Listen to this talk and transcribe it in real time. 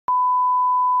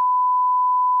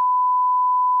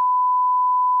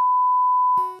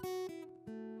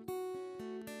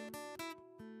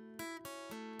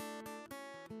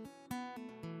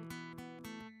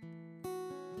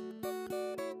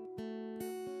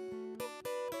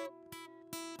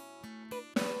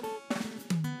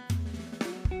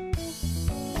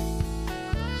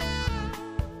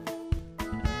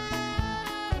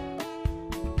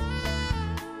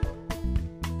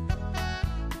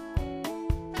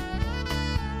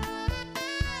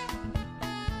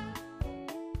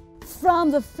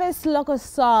From the first local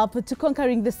soap to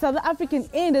conquering the South African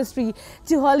industry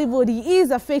to Hollywood, he is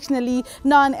affectionately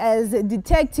known as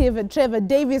Detective Trevor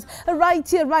Davis. Right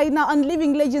here, right now on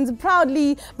Living Legends,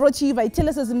 proudly brought to you by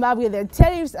Chirisa Zimbabwe. Their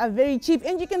tariffs are very cheap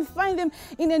and you can find them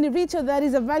in any retail that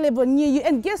is available near you.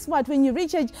 And guess what? When you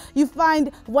recharge, you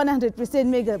find 100%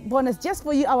 mega bonus just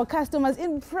for you, our customers,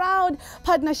 in proud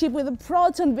partnership with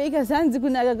Proton Bakers and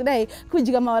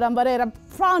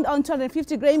found on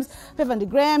 250 grams, 500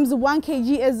 grams, 1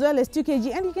 kg as well as 2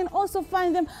 kg, and you can also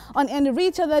find them on any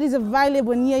retail that is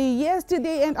available near you.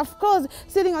 Yesterday, and of course,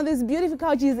 sitting on this beautiful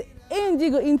couch is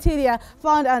Indigo Interior,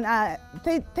 found on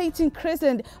 13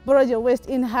 Crescent, Borojo West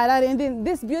in Harare. And then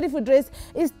this beautiful dress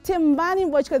is Timbani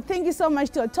Bochko. Thank you so much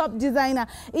to a top designer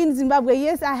in Zimbabwe.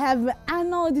 Yes, I have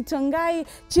Arnold Tongayi.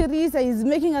 Chirisa is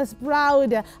making us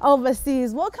proud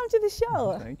overseas. Welcome to the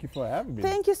show. Thank you for having me.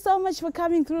 Thank you so much for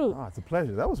coming through. Oh, it's a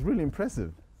pleasure. That was really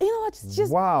impressive. You know what? It's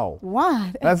just wow.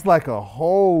 What? That's like a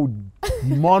whole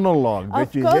monologue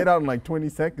that you get out in like 20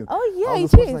 seconds. Oh yeah, I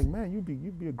was like, man, you'd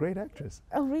be a great actress.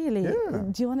 Oh really? Yeah.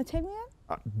 Do you want to take me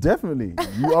out? Definitely.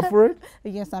 You up for it?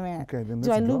 Yes, I'm in. Okay, then let's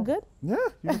Do I go. look good? Yeah,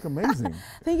 you look amazing.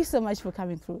 Thank you so much for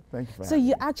coming through. Thank you for So having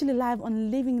you're me. actually live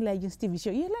on Living Legends TV show.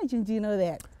 You're a legend. Do you know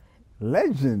that?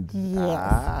 Legend. Yes.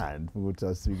 I'm I'm a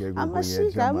shika. I'm a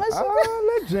shika. Ah,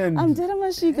 legend. I'm dead. I'm a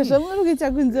shika. So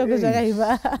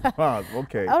Wow,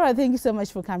 okay. All right. Thank you so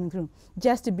much for coming through.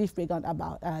 Just a brief background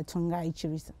about Tongayi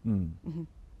Chirisa.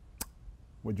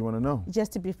 What do you want to know?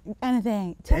 Just a brief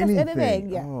anything. Tell us anything.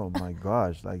 Yeah. Oh my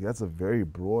gosh, like that's a very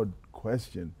broad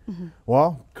question.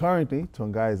 Well, currently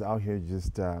Tongayi is out here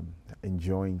just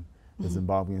enjoying the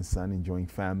Zimbabwean sun, enjoying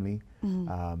family,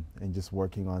 and just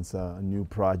working on a new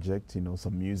project, you know,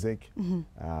 some music.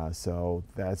 So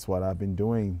that's what I've been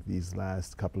doing these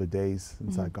last couple of days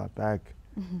since I got back.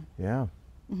 Yeah.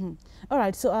 All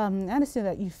right, so I understand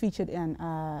that you featured in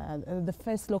the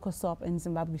first local soap in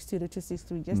Zimbabwe, Studio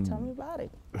 263. Just tell me about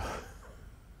it.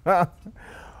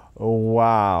 Oh,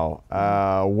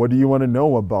 wow. What do you want to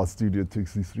know about Studio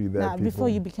 263? Now, before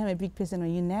you became a big person, were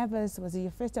you nervous? Was it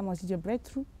your first time? Was it your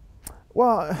breakthrough?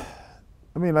 Well,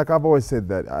 I mean, like I've always said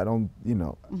that I don't, you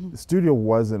know, the studio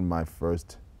wasn't my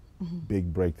first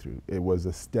big breakthrough. It was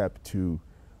a step to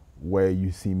where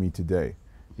you see me today,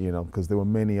 you know, because there were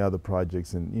many other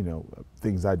projects and, you know,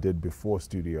 things I did before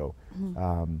studio.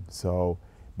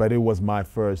 But it was my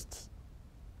first,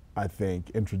 I think,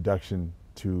 introduction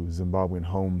to Zimbabwean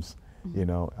homes, you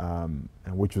know,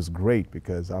 and which was great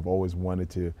because I've always wanted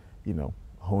to, you know,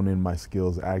 hone in my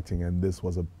skills acting, and this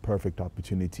was a perfect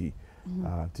opportunity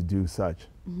to do such.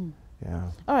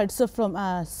 Yeah. All right, so from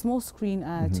small screen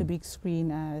to big screen,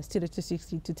 Studio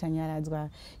 260 to Tanyara,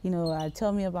 you know,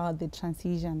 tell me about the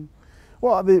transition.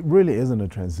 Well, there really isn't a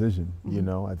transition, you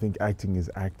know. I think acting is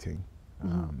acting.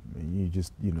 And you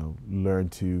just, you know, learn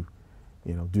to,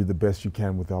 you know, do the best you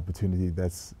can with the opportunity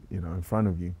that's, you know, in front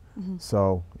of you.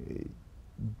 So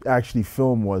actually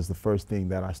film was the first thing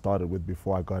that I started with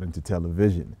before I got into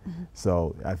television.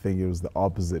 So I think it was the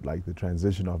opposite, like the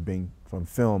transition of being from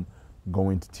film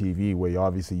going to TV, where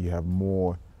obviously you have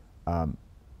more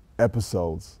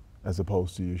episodes as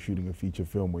opposed to you're shooting a feature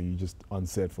film where you just on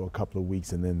set for a couple of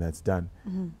weeks and then that's done.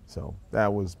 So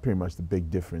that was pretty much the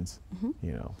big difference,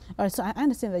 you know. All right, so I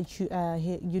understand that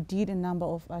you did a number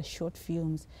of short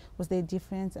films. Was there a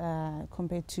difference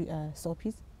compared to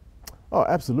soapies? Oh,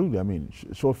 absolutely. I mean,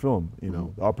 short film, you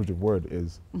know, the operative word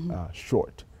is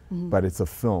short, but it's a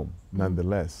film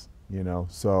nonetheless, you know.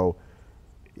 So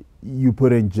you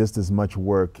put in just as much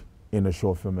work in a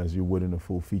short film as you would in a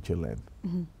full feature length,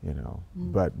 you know.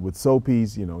 But with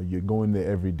soapies, you know, you're going there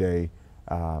every day,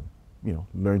 you know,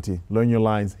 learn your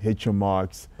lines, hit your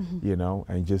marks, you know,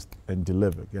 and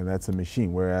deliver. And that's a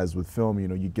machine. Whereas with film, you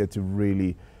know, you get to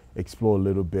really explore a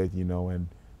little bit, you know, and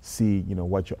see, you know,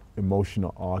 what your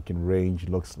emotional arc and range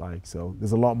looks like. So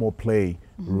there's a lot more play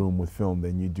room with film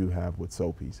than you do have with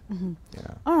soapies.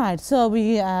 Yeah. All right, so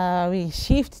we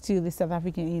shift to the South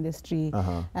African industry.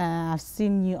 I've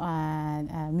seen you on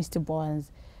Mr.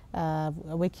 Bones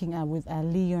working with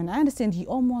Leon. I understand he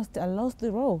almost lost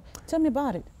the role. Tell me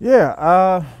about it.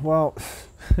 Yeah, well,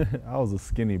 I was a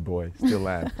skinny boy, still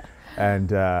am.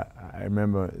 And I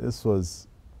remember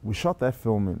we shot that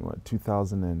film in, what,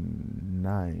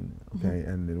 2009, okay?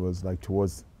 And it was like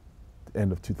towards the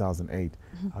end of 2008.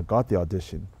 I got the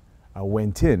audition. I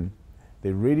went in. They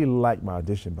really liked my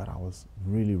audition, but I was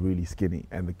really, really skinny.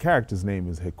 And the character's name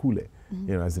is Hekule,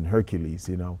 you know, as in Hercules,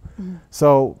 you know.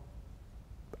 So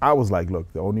I was like,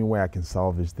 look, the only way I can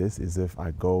salvage this is if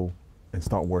I go and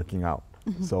start working out.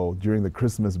 So during the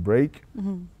Christmas break,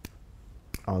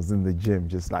 I was in the gym,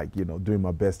 just like, doing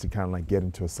my best to kind of like get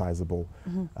into a sizable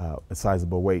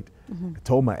weight. I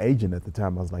told my agent at the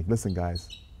time, I was like, listen guys,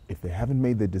 if they haven't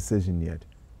made the decision yet,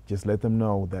 just let them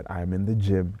know that I'm in the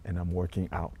gym and I'm working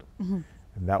out. And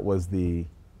that was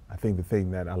I think the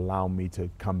thing that allowed me to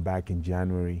come back in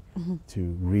January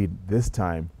to read this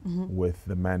time with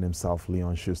the man himself,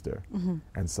 Leon Schuster.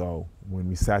 And so when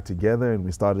we sat together and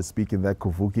we started speaking that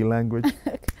Kuvuki language,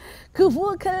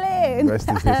 Kuvukale. Rest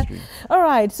is history. All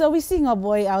right, so we're seeing our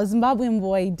Zimbabwean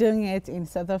boy doing it in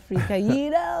South Africa.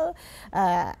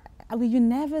 Were you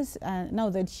nervous now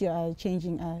that you're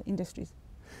changing industries?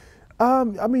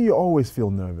 I mean, you always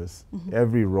feel nervous.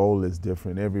 Every role is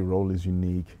different. Every role is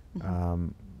unique.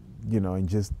 And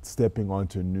just stepping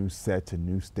onto a new set, a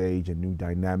new stage, a new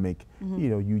dynamic,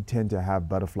 you tend to have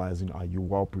butterflies. Are you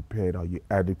well prepared? Are you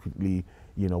adequately,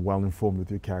 well informed with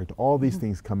your character? All these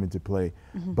things come into play.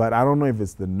 But I don't know if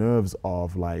it's the nerves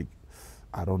of like,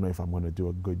 I don't know if I'm going to do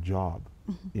a good job.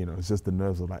 It's just the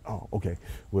nerves of like, oh, okay,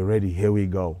 we're ready, here we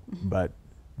go. But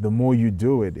the more you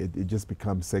do it, it just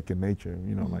becomes second nature.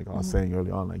 Like I was saying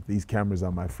earlier on, like these cameras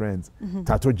are my friends.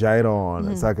 Tato Jairo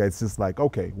on Saka, it's just like,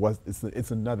 okay,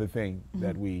 it's another thing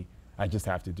that I just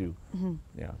have to do.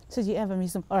 Yeah. So do you ever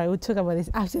miss them? All right, we'll talk about this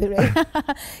after the break.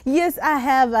 Yes, I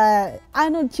have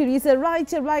Arnold Chirisa right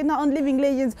here, right now on Living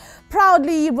Legends.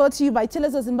 Proudly brought to you by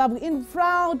Chirisa Zimbabwe in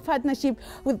proud partnership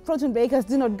with Proton Bakers.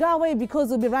 Do not go away because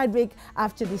we'll be right back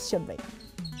after this short break.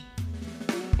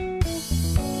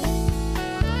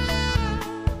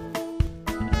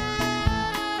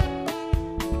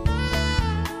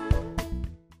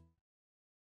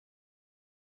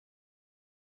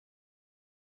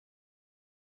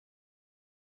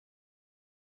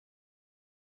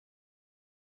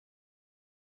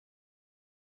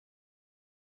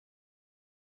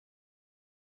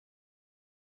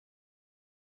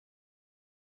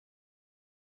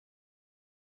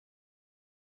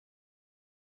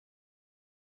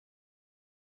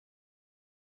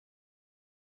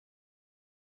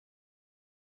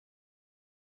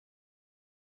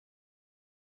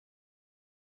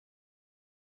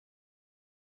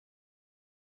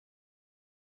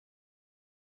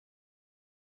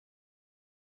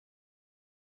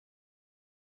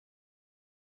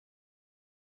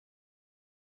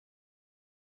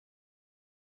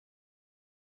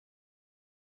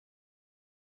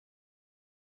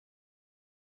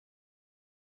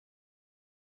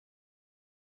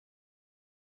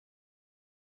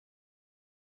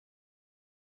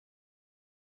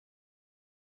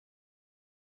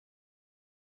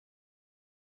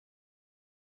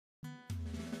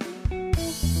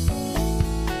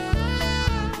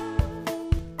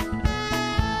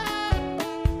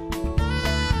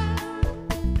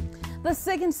 The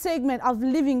second segment of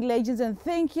Living Legends, and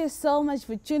thank you so much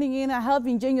for tuning in. I hope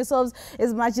you're enjoying yourselves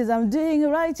as much as I'm doing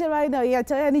right here, right now.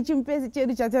 Yes,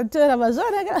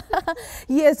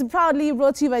 proudly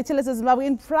brought to you by Chirisa Zimbabwe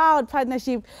in proud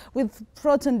partnership with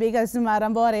Proton Bakers. I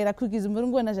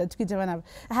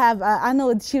have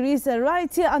Arnold Chirisa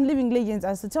right here on Living Legends.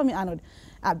 So tell me, Arnold,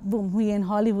 boom, we're in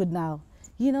Hollywood now.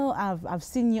 I've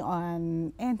seen you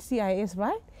on NCIS,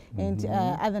 right? And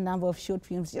other number of short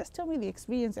films. Just tell me the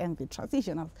experience and the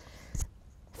transition of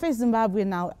first Zimbabwe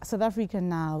now, South Africa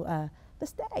now, the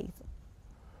States.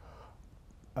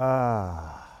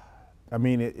 I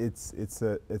mean, it's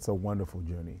a wonderful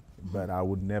journey, but I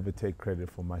would never take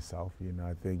credit for myself.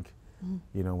 I think,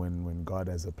 when God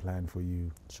has a plan for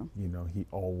you, Sure. He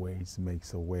always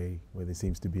makes a way where there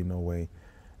seems to be no way.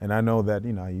 And I know that,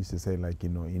 I used to say like,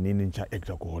 in Indian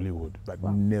actor Hollywood, but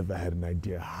Wow. never had an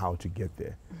idea how to get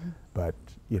there. But,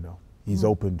 he's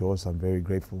opened doors. I'm very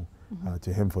grateful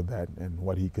to him for that and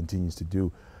what he continues to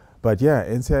do. But yeah,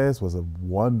 NCIS was a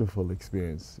wonderful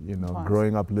experience,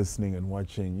 growing up listening and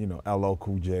watching, LL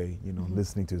Cool J,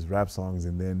 listening to his rap songs,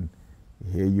 and then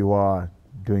here you are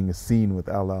doing a scene with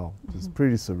LL. It's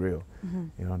pretty surreal.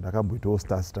 Ndakamboita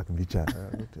starstruck mbicha.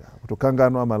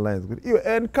 Kutokanganwa my lines.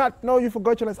 And cut, no, you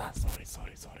forgot your lines.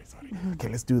 Sorry. Okay,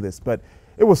 let's do this. But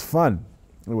it was fun.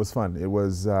 It was fun. It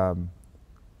was a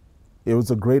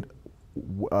great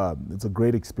it's a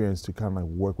great experience to kind of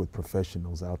like work with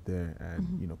professionals out there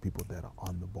and people that are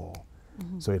on the ball.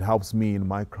 So it helps me in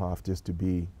my craft just to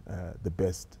be the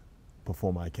best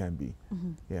performer I can be.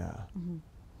 Yeah.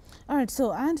 All right,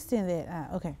 so I understand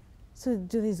that. Okay, so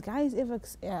do these guys ever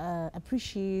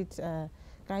appreciate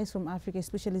guys from Africa,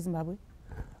 especially Zimbabwe?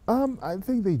 I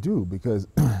think they do, because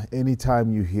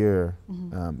anytime you hear,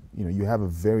 you have a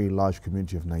very large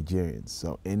community of Nigerians.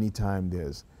 So anytime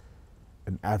there's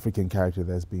an African character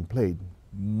that's being played,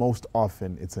 most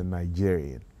often it's a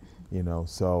Nigerian. You know,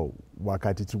 so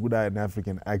wakati tukuda an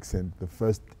African accent, the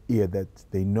first ear that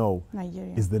they know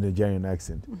Nigerian. is the Nigerian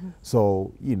accent.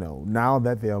 So, you know, now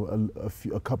that there are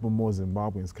a couple more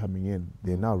Zimbabweans coming in,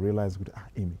 they now realize,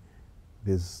 Amy,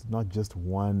 there's not just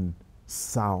one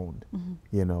sound,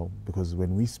 you know, because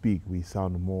when we speak, we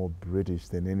sound more British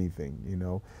than anything, you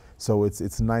know. So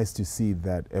it's nice to see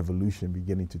that evolution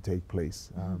beginning to take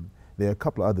place. There are a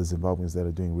couple of other Zimbabweans that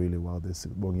are doing really well. There's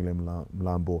Bongile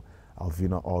Mlambo,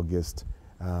 Alvina August,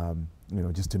 you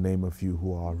know, just to name a few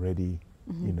who are already,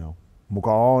 you know,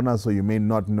 Mukaona, so you may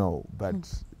not know,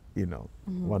 but, you know,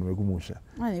 one way kumusha.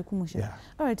 Yeah.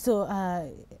 All right, so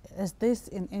has this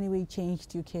in any way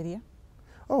changed your career?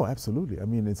 Oh, absolutely. I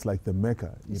mean, it's like the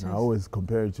Mecca. You know, I always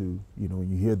compare it to, you know,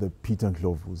 you hear the Peter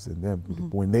Ndlovus and them.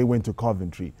 When they went to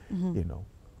Coventry, you know,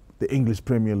 the English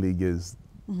Premier League is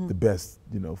the best,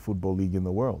 you know, football league in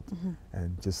the world.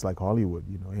 And just like Hollywood,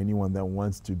 you know, anyone that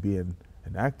wants to be an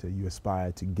actor, you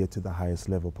aspire to get to the highest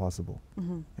level possible.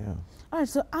 Yeah. All right,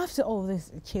 so after all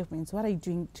these achievements, what are you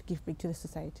doing to give back to the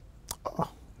society?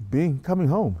 Coming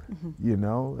home, you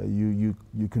know, you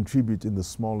contribute in the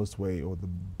smallest way or the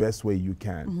best way you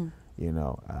can, you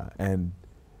know, and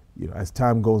you know, as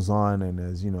time goes on and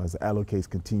as, you know, as the allocates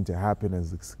continue to happen,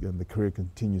 as the career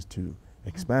continues to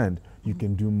expand, you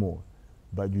can do more.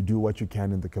 But you do what you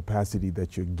can in the capacity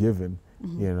that you're given,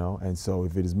 you know, and so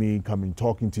if it is me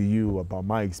talking to you about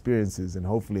my experiences and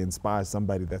hopefully inspire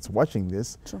somebody that's watching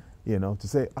this, you know, to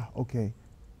say, okay,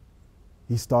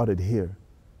 he started here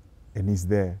and he's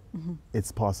there,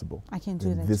 it's possible. I can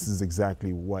do that. This is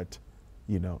exactly what,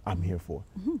 you know, I'm here for.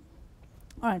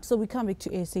 All right, so we come back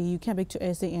to SA. You came back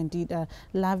to SA and did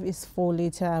Love is For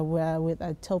Later with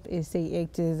top SA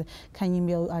actors. Can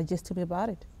you just tell me about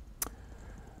it?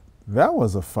 That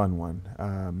was a fun one.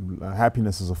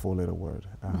 Happiness is a four-letter word.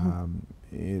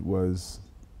 It was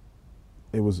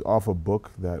off a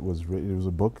book that was written. It was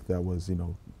a book that was, you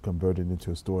know, converted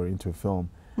into a story, into a film,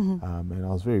 and I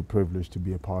was very privileged to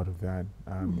be a part of that.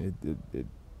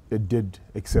 It did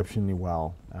exceptionally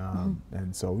well,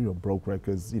 and so, you know, broke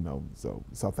records, you know, so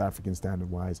South African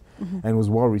standard-wise, and was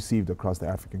well received across the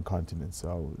African continent.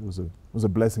 So it was a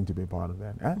blessing to be a part of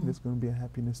that, and there's going to be a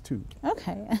happiness too.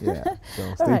 Okay. Yeah.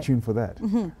 So stay tuned for that.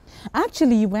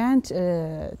 Actually, you went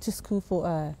to school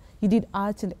for you did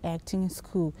arts and acting in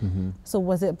school. So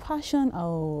was it a passion,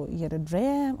 or you had a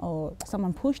dream, or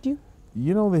someone pushed you?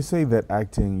 You know, they say that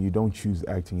acting, you don't choose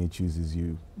acting, it chooses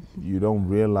you. You don't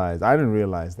realize, I didn't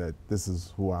realize that this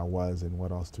is who I was and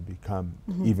what else to become,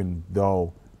 even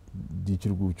though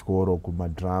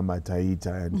drama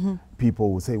taita and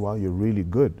people will say, well, you're really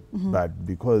good. But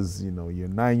because, you know, you're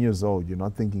 9 years old, you're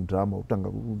not thinking drama,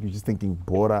 you're just thinking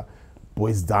bora,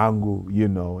 boys dangu, you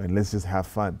know, and let's just have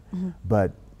fun.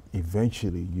 But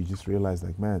eventually you just realize,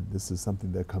 like, man, this is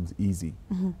something that comes easy.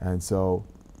 And so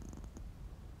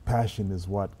passion is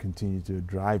what continued to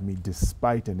drive me,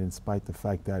 despite and in spite the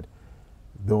fact that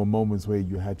there were moments where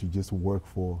you had to just work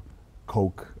for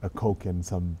a Coke and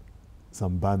some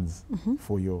buns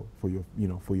for your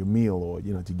meal, or,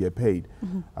 you know, to get paid.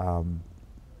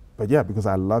 But yeah, because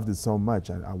I loved it so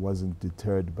much, I wasn't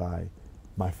deterred by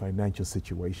my financial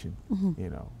situation.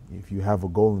 You know, if you have a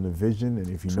goal and a vision, and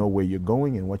if you know where you're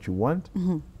going and what you want,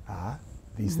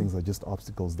 these things are just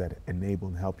obstacles that enable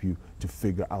and help you to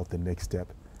figure out the next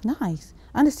step. Nice.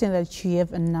 I understand that you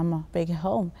have a number back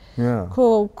home. Yeah. I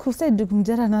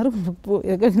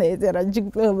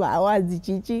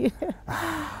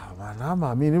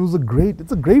mean,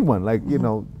 it's a great one. Like, you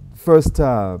know, first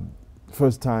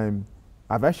time,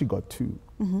 I've actually got two.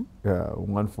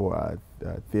 One for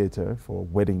theater, for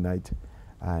wedding night,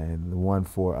 and one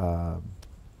for,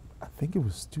 I think it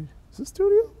was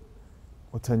studio?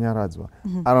 Or Tanyaradzwa.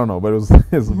 I don't know, but it was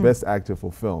the best actor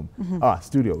for film.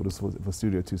 Studio. This was for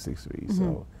Studio 263.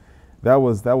 So that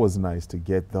was nice to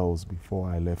get those before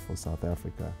I left for South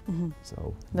Africa.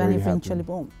 So then eventually,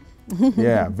 boom.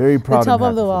 Yeah, very proud. The top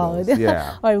of the world.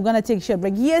 Yeah. All right, we're gonna take a short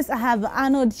break. Yes, I have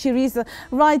Arnold Chirisa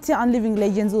right here on Living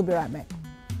Legends. We'll be right back.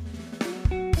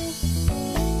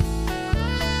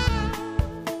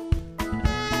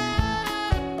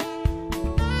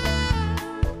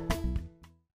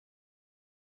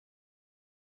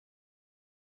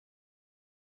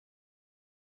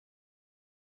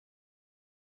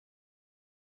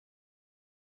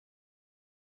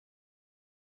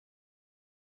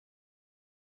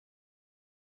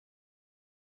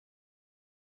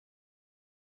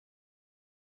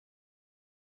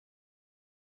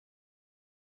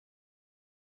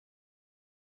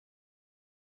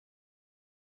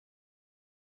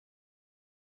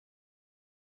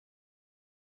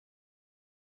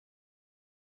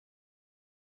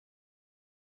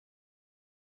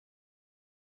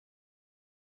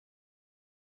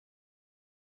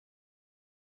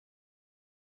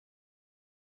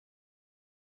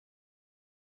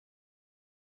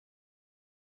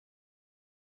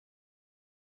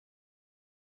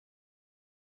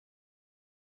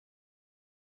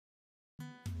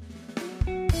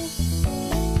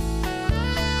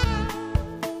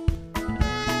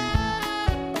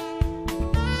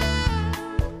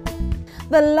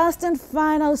 the last and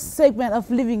final segment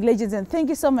of Living Legends. And thank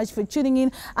you so much for tuning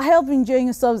in. I hope you're enjoying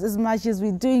yourselves as much as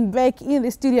we're doing back in the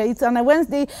studio. It's on a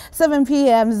Wednesday, 7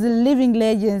 p.m. The Living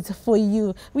Legends for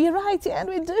you. We're right and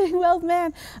we're doing well,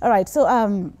 man. All right,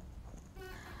 so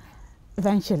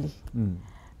eventually,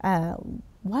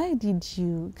 why did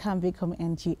you come back home,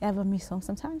 and do you ever miss home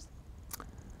sometimes?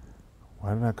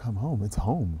 Why did I come home? It's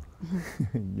home.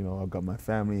 You know, I've got my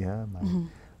family here, my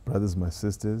brothers, my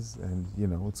sisters, and you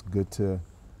know, it's good to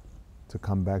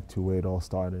come back to where it all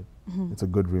started. It's a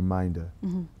good reminder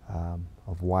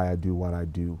of why I do what I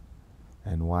do,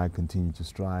 and why I continue to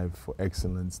strive for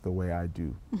excellence the way I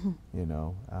do. You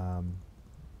know,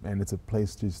 and it's a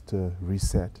place just to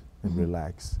reset and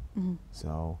relax.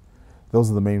 So those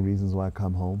are the main reasons why I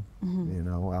come home. You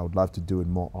know, I would love to do it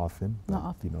more often.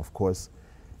 But, you know, of course,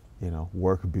 you know,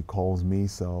 work calls me,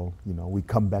 so, you know, we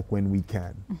come back when we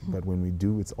can. But when we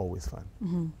do, it's always fun.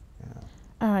 Yeah.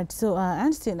 All right, so I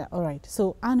understand that. All right,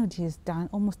 so Arnold has done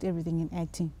almost everything in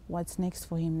acting. What's next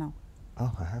for him now?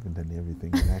 Oh, I haven't done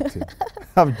everything in acting.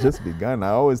 I've just begun. I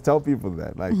always tell people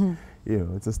that, like, you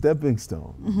know, it's a stepping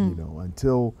stone, you know,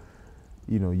 until,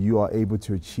 you know, you are able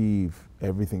to achieve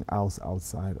everything else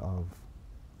outside of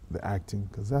the acting,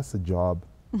 because that's the job.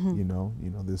 You know,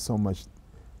 there's so much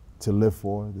to live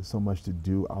for. There's so much to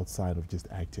do outside of just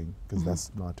acting, because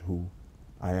that's not who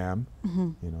I am.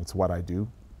 You know, it's what I do.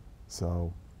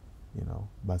 So, you know,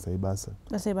 basa basa.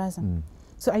 Basa basa.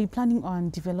 So, are you planning on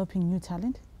developing new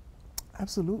talent?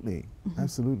 Absolutely,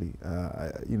 absolutely.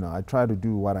 You know, I try to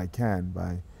do what I can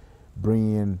by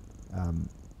bringing in.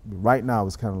 Right now,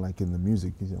 it's kind of like in the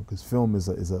music, you know, because film is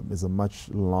a much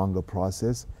longer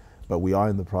process. But we are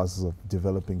in the process of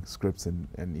developing scripts and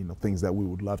you know, things that we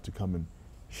would love to come and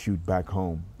shoot back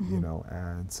home, you know,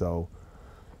 and so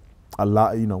a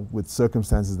lot, you know, with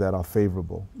circumstances that are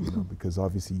favorable, you know, because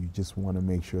obviously you just want to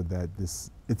make sure that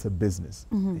it's a business,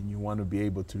 and you want to be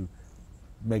able to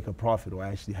make a profit or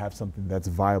actually have something that's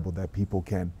viable that people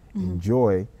can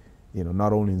enjoy, you know,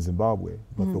 not only in Zimbabwe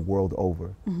but the world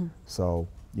over. So,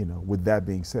 you know, with that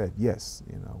being said, yes,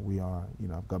 you know, we are, you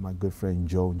know, I've got my good friend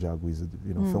Joe Njagu, who's a,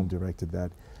 you know, film director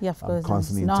that I'm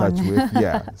constantly in touch with.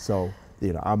 Yeah, so,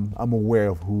 you know, I'm aware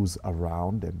of who's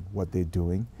around and what they're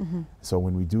doing. So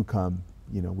when we do come,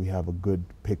 you know, we have a good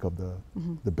pick of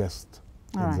the best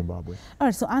in Zimbabwe. All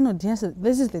right, so Arnold, yes,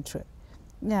 this is the truth.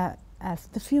 Yeah,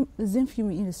 the Zim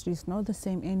film industry is not the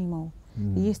same anymore.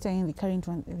 The yesterday and the current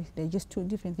one, they're just two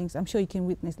different things. I'm sure you can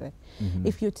witness that.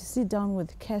 If you're to sit down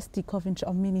with Kirsty Coventry,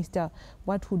 our minister,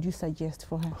 what would you suggest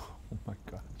for her? Oh my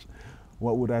gosh.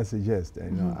 What would I suggest?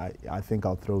 And, you know, I think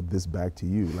I'll throw this back to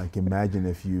you. Like, imagine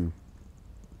if you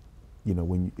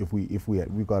know, if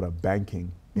we got a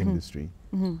banking industry.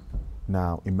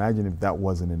 Now, imagine if that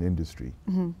wasn't an industry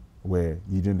where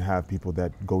you didn't have people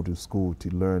that go to school to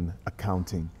learn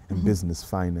accounting and business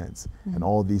finance and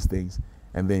all these things.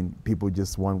 And then people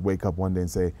just wake up one day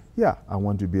and say, yeah, I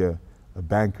want to be a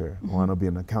banker, I want to be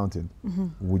an accountant.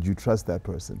 Would you trust that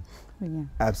person? Yeah.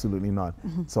 Absolutely not.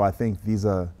 So I think these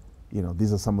are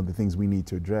some of the things we need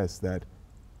to address, that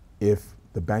if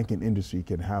the banking industry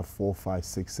can have 4, 5,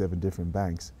 6, 7 different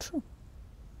banks, true,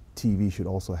 TV should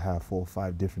also have 4 or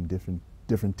 5 different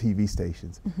TV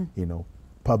stations, you know,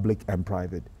 public and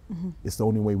private. It's the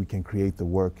only way we can create the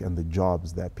work and the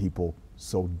jobs that people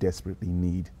so desperately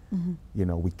need. You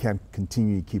know, we can't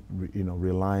continue to keep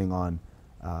relying on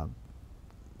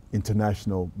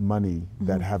international money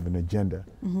that have an agenda.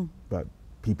 But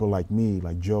people like me,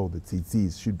 like Joe, the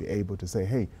TTs, should be able to say,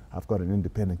 hey, I've got an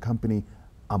independent company,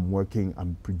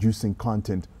 I'm producing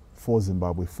content for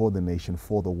Zimbabwe, for the nation,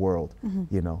 for the world,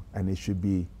 you know, and it should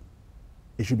be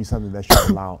something that should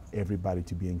allow everybody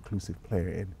to be an inclusive player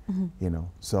in, you know.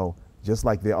 So just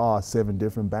like there are 7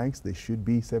 different banks, there should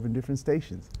be 7 different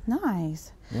stations.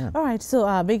 Nice. Yeah. All right, so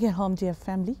back at home, do you have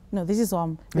family? No, this is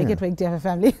home. Back at work, do you have a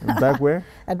family? Back where?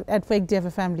 At work, do you have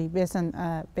a family based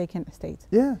on Bacon Estate?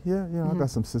 Yeah. I've got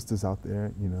some sisters out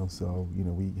there, you know, so, you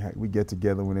know, we get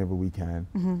together whenever we can,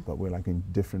 but we're like in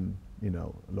different, you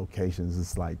know, locations.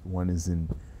 It's like one is in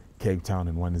Cape Town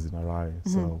and one is in Harare,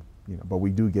 so, you know, but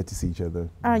we do get to see each other.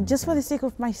 All right, just for the sake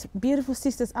of my beautiful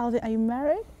sisters out there, are you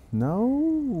married?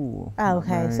 No.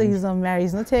 Okay, so he's not married,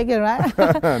 he's not taken, right?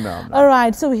 No, I'm not. All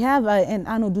right, so we have an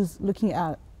Arnold who's looking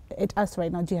at us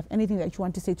right now. Do you have anything that you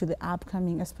want to say to the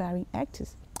upcoming aspiring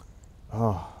actors?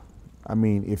 Oh, I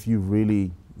mean, if you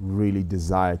really, really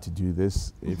desire to do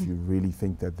this, if you really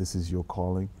think that this is your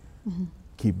calling,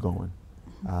 keep going.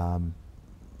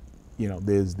 You know,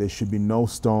 there should be no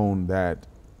stone that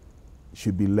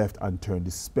should be left unturned,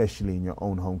 especially in your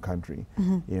own home country.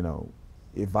 You know,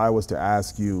 if I was to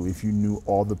ask you if you knew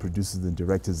all the producers and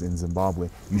directors in Zimbabwe,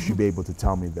 you should be able to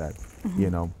tell me that. You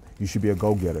know, you should be a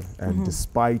go-getter. And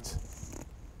despite,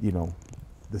 you know,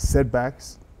 the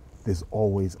setbacks, there's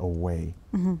always a way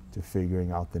to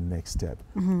figuring out the next step.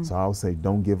 So I would say,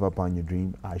 don't give up on your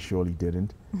dream. I surely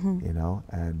didn't, you know,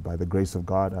 and by the grace of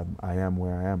God, I am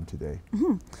where I am today.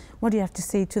 What do you have to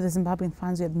say to the Zimbabwean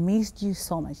fans who have missed you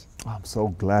so much? I'm so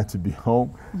glad to be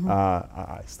home.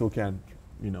 I still can't,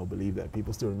 you know, believe that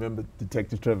people still remember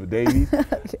Detective Trevor Davies,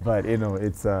 but you know,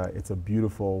 it's a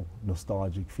beautiful,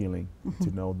 nostalgic feeling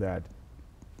to know that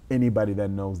anybody that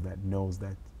knows that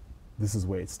this is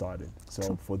where it started.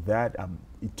 So for that, I'm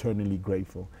eternally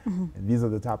grateful. And these are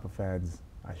the type of fans,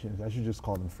 I should just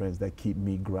call them friends, that keep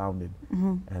me grounded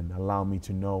and allow me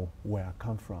to know where I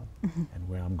come from and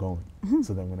where I'm going.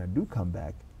 So that when I do come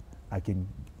back, I can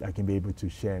be able to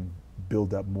share and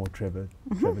build up more Trevor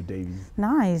Davies.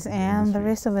 Nice. And the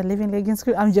rest of the Living Legends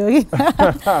crew, I'm joking.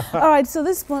 All right, so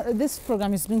this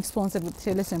program is being sponsored with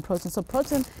Chirisa and Proton. So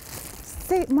Proton,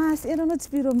 Mas, I don't know if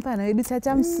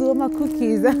I'm so my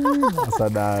cookies. All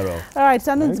right,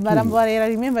 so I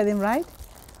remember them, right?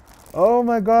 Oh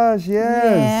my gosh,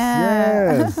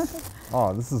 yes.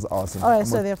 Oh, this is awesome. All right,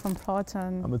 so they're from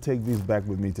Proton. I'm going to take these back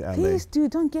with me to LA. Please do,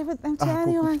 don't give them to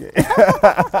anyone.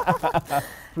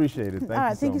 Appreciate it.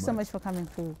 Thank you so much for coming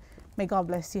through. May God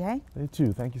bless you, hey? You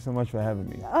too. Thank you so much for having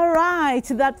me. All right,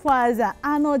 that was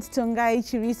Arnold Tongayi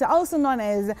Chirisa, also known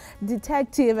as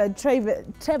Detective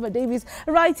Trevor Davies,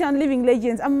 right here on Living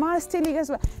Legends. I must tell you guys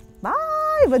what.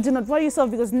 Bye, but do not worry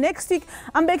yourself, because next week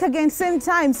I'm back again, same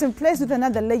time, same place, with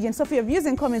another legend. So for your views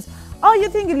and comments, or you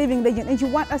think a living legend and you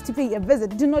want us to pay a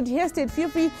visit, do not hesitate. Feel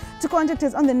free to contact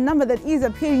us on the number that is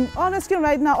appearing on the screen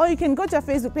right now, or you can go to our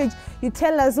Facebook page. You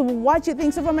tell us what you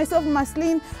think. So for myself,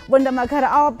 Maslin, Wanda Makara,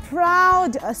 our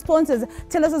proud sponsors,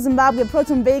 Tell Us Zimbabwe,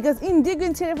 Proton Bakers, Indigo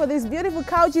Interior for these beautiful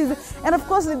couches, and of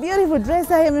course the beautiful dress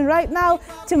I am in right now,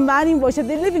 Timbani Bosha,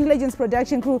 the Living Legends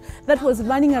production crew that was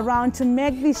running around to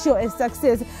make this show a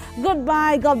success.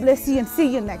 Goodbye, God bless you, and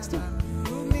see you next week.